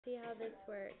See how this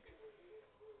works.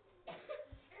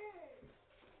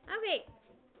 Okay,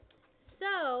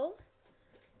 so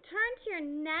turn to your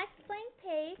next blank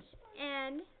page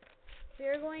and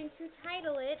we're going to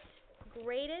title it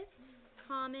Greatest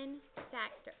Common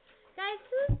Factor. Guys,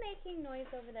 who's making noise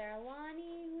over there?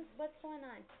 Alani? What's going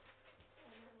on?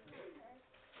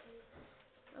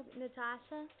 Oh,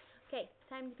 Natasha? Okay,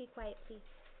 time to be quiet, please.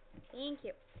 Thank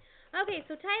you. Okay,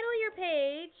 so title your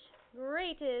page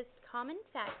Greatest Common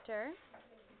Factor.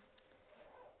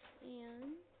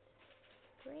 And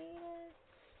greatest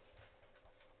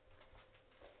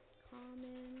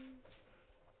common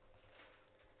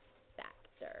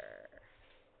factor.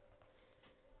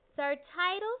 So our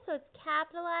title, so it's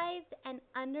capitalized and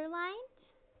underlined.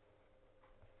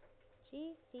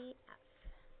 GCF.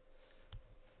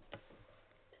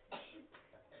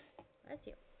 Bless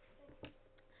you.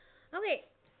 Okay,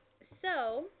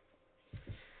 so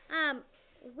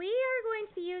we are going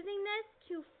to be using this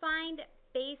to find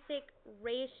basic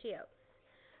ratios.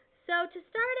 So to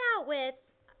start out with,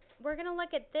 we're going to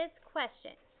look at this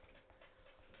question.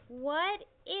 What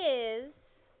is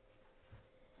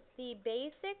the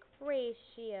basic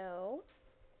ratio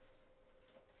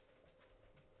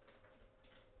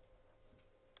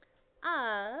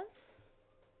of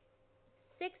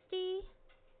 60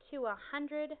 to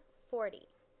 140?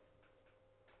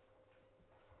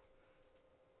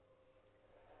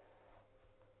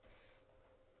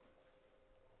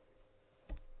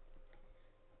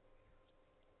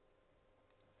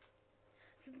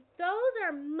 Those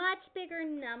are much bigger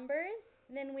numbers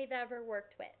than we've ever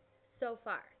worked with so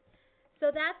far.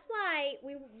 So that's why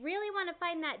we really want to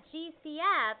find that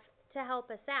GCF to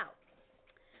help us out.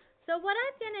 So what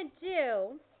I'm going to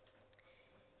do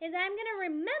is I'm going to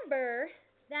remember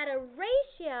that a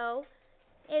ratio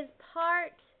is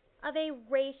part of a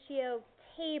ratio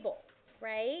table,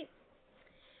 right?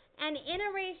 And in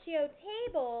a ratio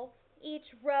table, each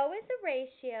row is a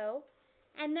ratio,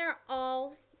 and they're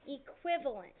all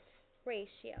equivalent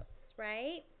ratios,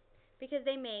 right? Because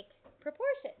they make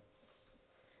proportions.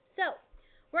 So,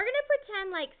 we're going to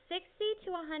pretend like 60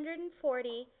 to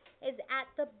 140 is at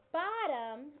the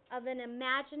bottom of an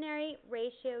imaginary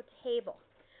ratio table.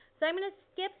 So I'm going to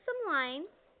skip some lines,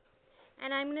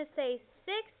 and I'm going to say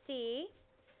 60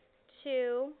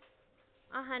 to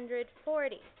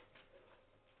 140.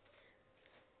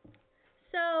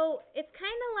 So it's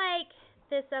kind of like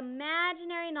this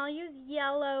imaginary, and I'll use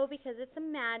yellow because it's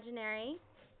imaginary.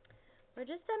 We're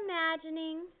just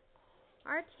imagining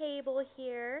our table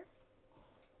here.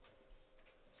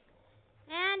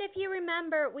 And if you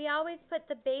remember, we always put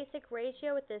the basic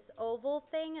ratio with this oval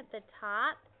thing at the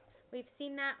top. We've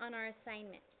seen that on our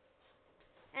assignment.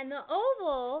 And the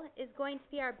oval is going to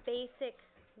be our basic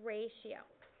ratio.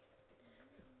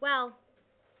 Well,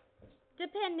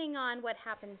 depending on what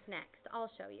happens next,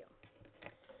 I'll show you.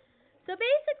 So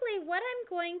basically what I'm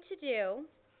going to do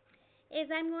is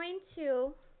I'm going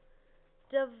to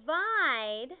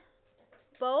divide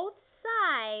both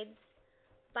sides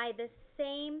by the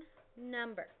same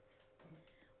number.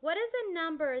 What is a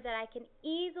number that I can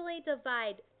easily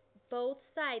divide both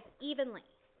sides evenly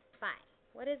by?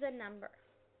 What is a number?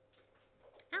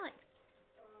 Alex?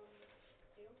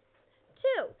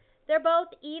 2. They're both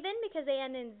even because they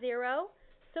end in 0,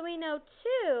 so we know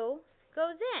 2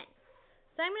 goes in.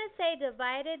 So I'm going to say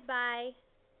divided by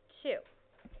 2.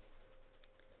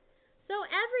 So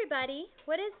everybody,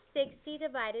 what is 60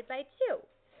 divided by 2?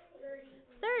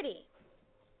 30.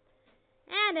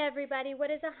 And everybody,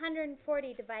 what is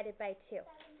 140 divided by 2?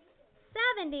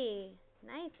 70.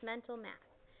 Nice mental math.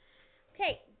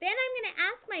 Okay, then I'm going to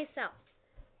ask myself,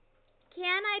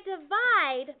 can I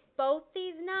divide both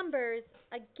these numbers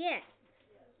again?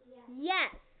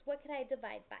 Yes. What could I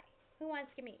divide by? Who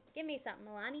wants to give me something,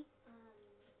 Milani?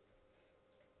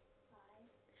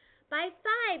 5. By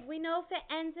 5, we know if it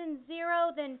ends in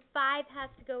 0, then 5 has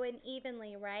to go in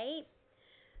evenly, right?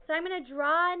 So I'm going to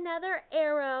draw another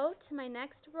arrow to my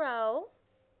next row.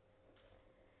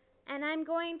 And I'm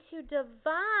going to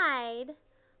divide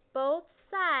both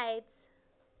sides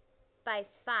by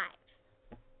 5.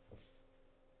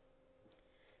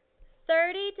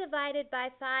 30 divided by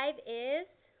 5 is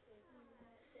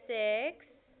 6.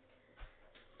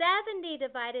 70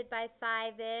 divided by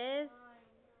 5 is...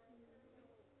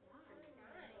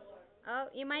 Oh,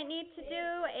 you might need to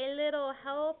do a little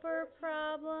helper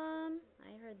problem.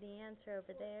 I heard the answer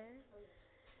over there.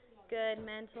 Good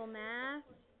mental math.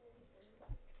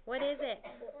 What is it?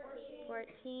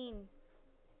 14.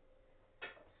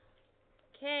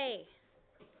 Okay.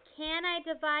 Can I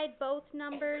divide both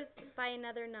numbers by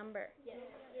another number?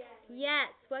 Yes.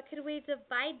 What could we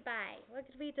divide by? What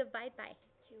could we divide by?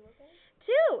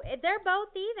 2. They're both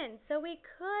even, so we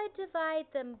could divide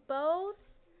them both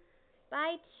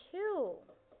by 2.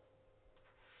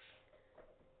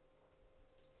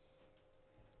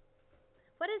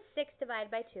 What is 6 divided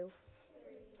by 2? 3.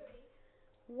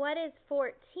 What is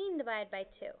 14 divided by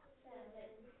 2? 7.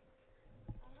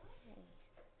 Okay.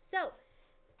 So,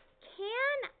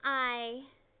 can I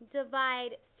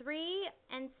divide 3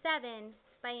 and 7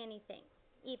 by anything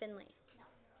evenly?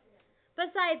 No.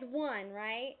 Besides 1,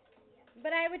 right?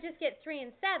 But I would just get 3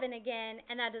 and 7 again,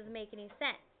 and that doesn't make any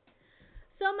sense.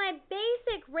 So my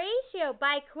basic ratio,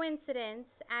 by coincidence,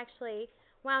 actually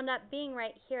wound up being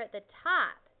right here at the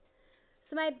top.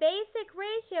 So my basic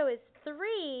ratio is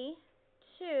 3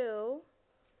 to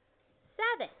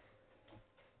 7.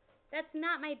 That's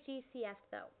not my GCF,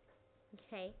 though.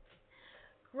 Okay?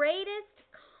 Greatest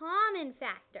common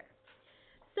factor.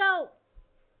 So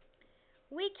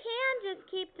we can just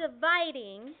keep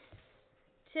dividing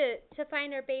to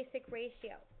find our basic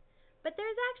ratio. But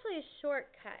there's actually a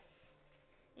shortcut.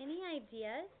 Any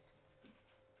ideas?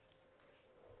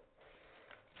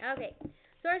 Okay,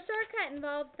 so our shortcut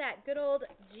involves that good old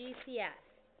GCF.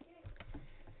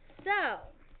 So,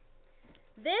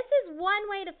 this is one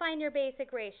way to find your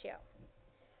basic ratio.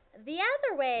 The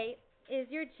other way is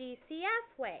your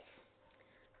GCF way.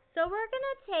 So we're going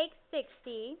to take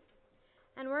 60,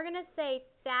 and we're going to say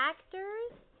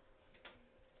factors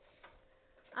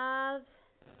of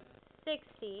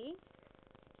 60.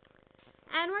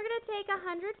 And we're going to take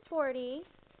 140,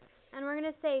 and we're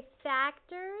going to say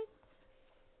factors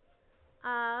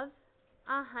of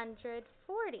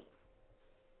 140.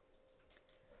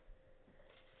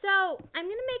 So, I'm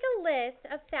going to make a list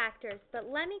of factors, but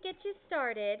let me get you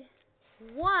started.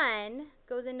 1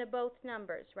 goes into both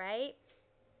numbers, right?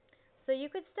 So you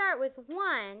could start with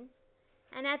 1,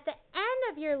 and at the end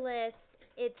of your list,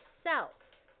 it's self,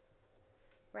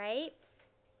 right?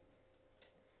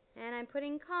 And I'm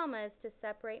putting commas to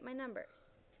separate my numbers.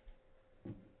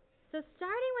 So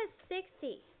starting with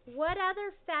 60, what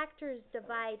other factors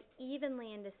divide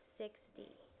evenly into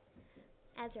 60?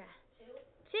 Ezra.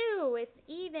 2. It's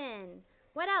even.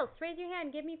 What else? Raise your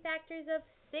hand. Give me factors of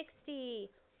 60.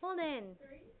 Holden.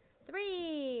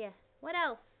 3. What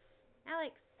else?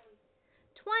 Alex.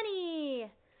 20.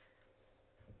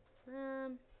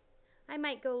 I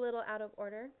might go a little out of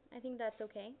order. I think that's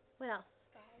okay. What else?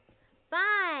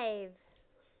 5.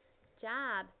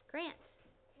 Job. Grant.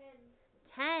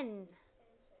 10.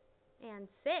 And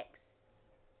 6.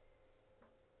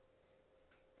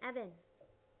 Evan.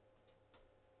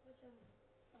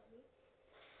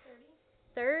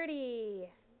 30.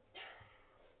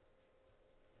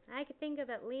 I could think of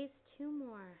at least 2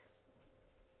 more.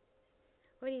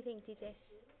 What do you think, DJ?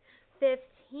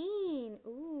 15.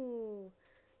 Ooh.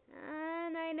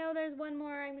 And I know there's one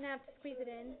more. I'm going to have to squeeze it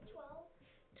in.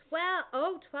 12.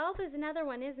 Oh, 12 is another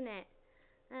one, isn't it?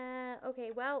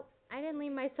 Okay, well, I didn't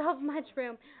leave myself much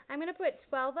room. I'm going to put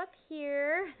 12 up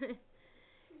here.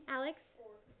 Alex?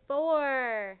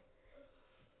 4.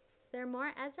 Is there more,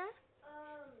 Ezra?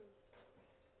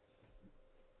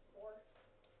 4.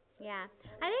 Yeah.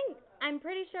 I'm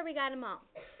pretty sure we got them all.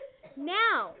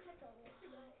 Now,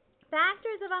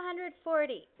 factors of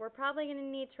 140. We're probably going to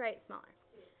need to write smaller.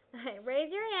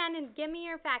 Raise your hand and give me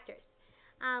your factors.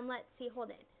 Let's see, hold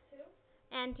it. 2.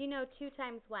 And do you know 2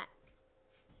 times what?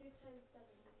 2 times 7.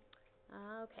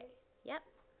 Okay. Yep.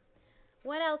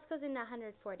 What else goes into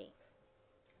 140?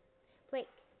 Wait.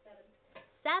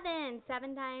 7.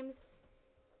 7 times?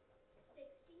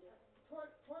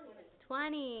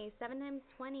 20. 7 times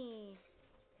 20.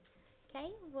 Okay,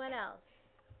 what else?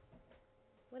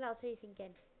 What else are you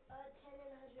thinking? 10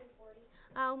 and 140.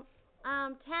 Oh,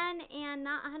 10 and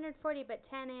not 140, but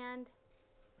 10 and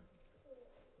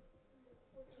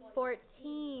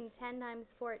 14. 10 times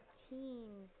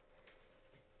 14.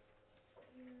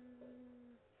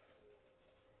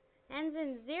 Ends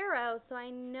in 0, so I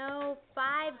know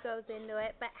 5 goes into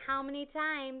it, but how many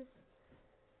times?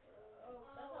 Oh,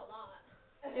 that's a lot.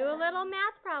 Do a little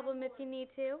math problem if you need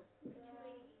to. 280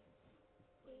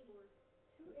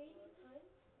 times?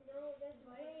 No, that's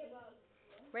way above.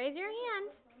 Raise your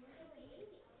hand.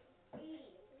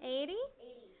 80? 80.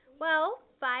 Well,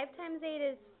 5 times 8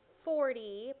 is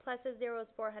 40, plus a 0 is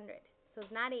 400, so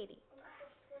it's not 80.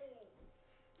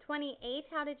 28?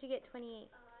 How did you get 28?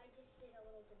 I just did a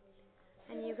little division.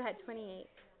 And you got 28.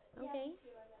 Okay.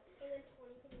 And then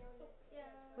 20 can go in there. Yeah.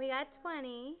 We got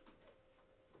 20.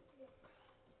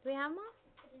 Do we have them all?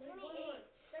 28.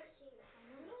 16.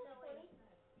 No, wait.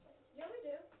 Yeah, we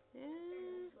do.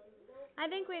 Yeah. I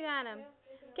think we got them.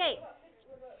 Okay.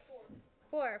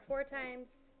 4. 4 times.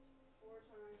 4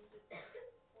 times.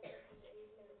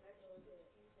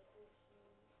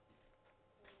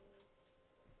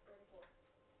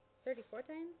 34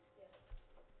 times? Yeah.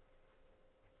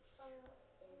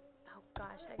 Oh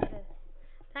gosh, I gotta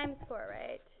times 4,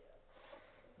 right?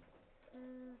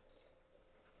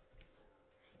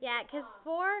 Yeah, 'cause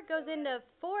 4 goes into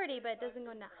 40, but it doesn't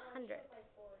go into 100.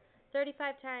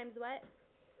 35 times what?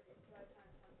 35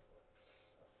 times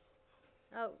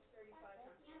 4. Oh. 35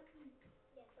 times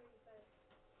 4. Yeah, 35.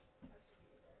 That should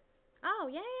be there. Oh,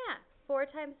 yeah, yeah. 4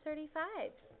 times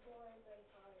 35. 4 and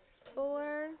 35.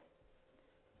 4.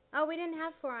 Oh, we didn't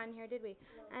have 4 on here, did we?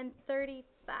 No. And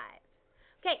 35.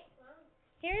 Okay, Wow.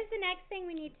 here's the next thing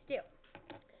we need to do.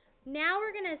 Now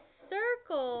we're going to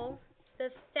circle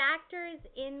the factors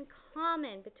in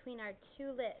common between our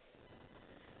two lists.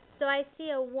 So I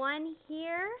see a 1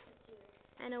 here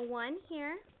and a 1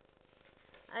 here,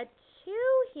 a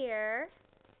 2 here,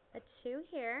 a 2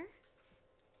 here,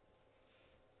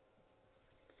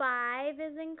 5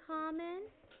 is in common,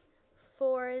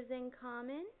 4 is in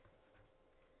common.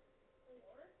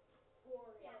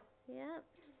 4, yeah. Yep.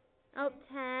 Oh,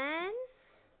 10.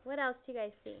 What else do you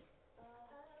guys see?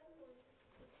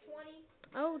 20.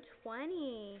 Oh, 20.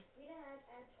 We didn't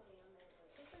add 20 on there.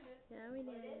 Yeah, we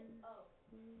did. Oh.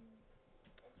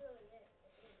 That's really it,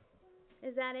 I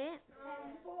think. Is that it?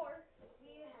 4. We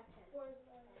didn't have 10. 4 is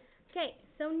about it. Okay,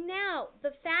 so now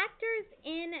the factors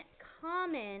in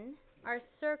common are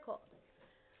circled.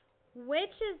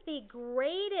 Which is the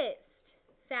greatest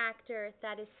factor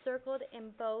that is circled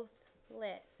in both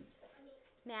lists?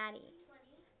 Maddie.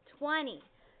 20.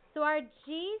 So our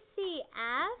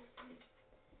GCF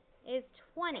is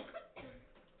 20.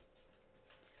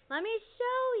 Let me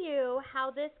show you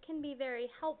how this can be very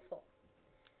helpful.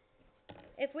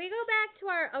 If we go back to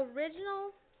our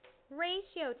original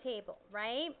ratio table,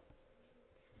 right?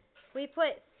 We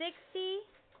put 60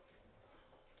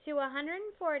 to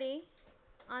 140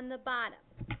 on the bottom,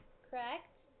 correct?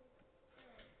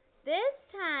 This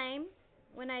time,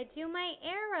 when I do my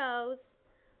arrows,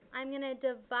 I'm going to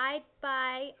divide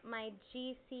by my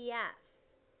GCF,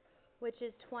 which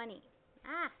is 20.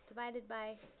 Divided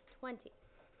by 20.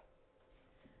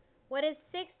 What is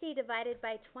 60 divided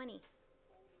by 20?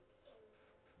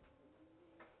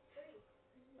 3.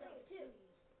 No, 2.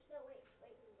 No, wait.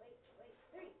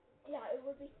 3. Yeah, it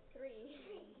would be 3.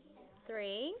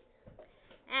 3.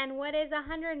 And what is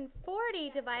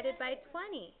 140 divided by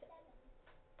 20?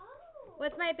 Oh.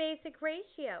 What's my basic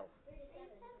ratio? 37.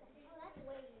 Oh, that's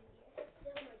way easier.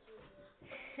 So much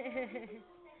easier.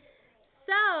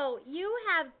 So, you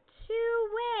have two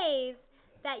ways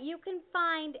that you can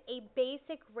find a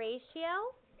basic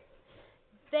ratio.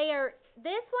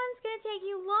 This one's going to take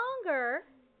you longer,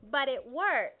 but it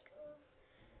works.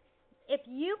 If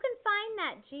you can find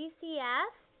that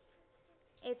GCF,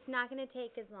 it's not going to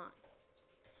take as long.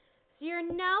 So your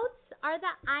notes are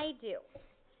the I do.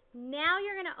 Now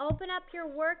you're going to open up your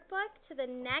workbook to the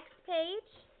next page,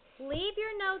 leave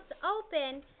your notes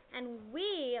open, and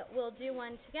we will do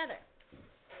one together.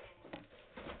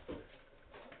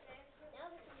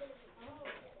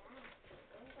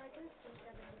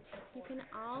 You can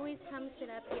always come sit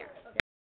up here.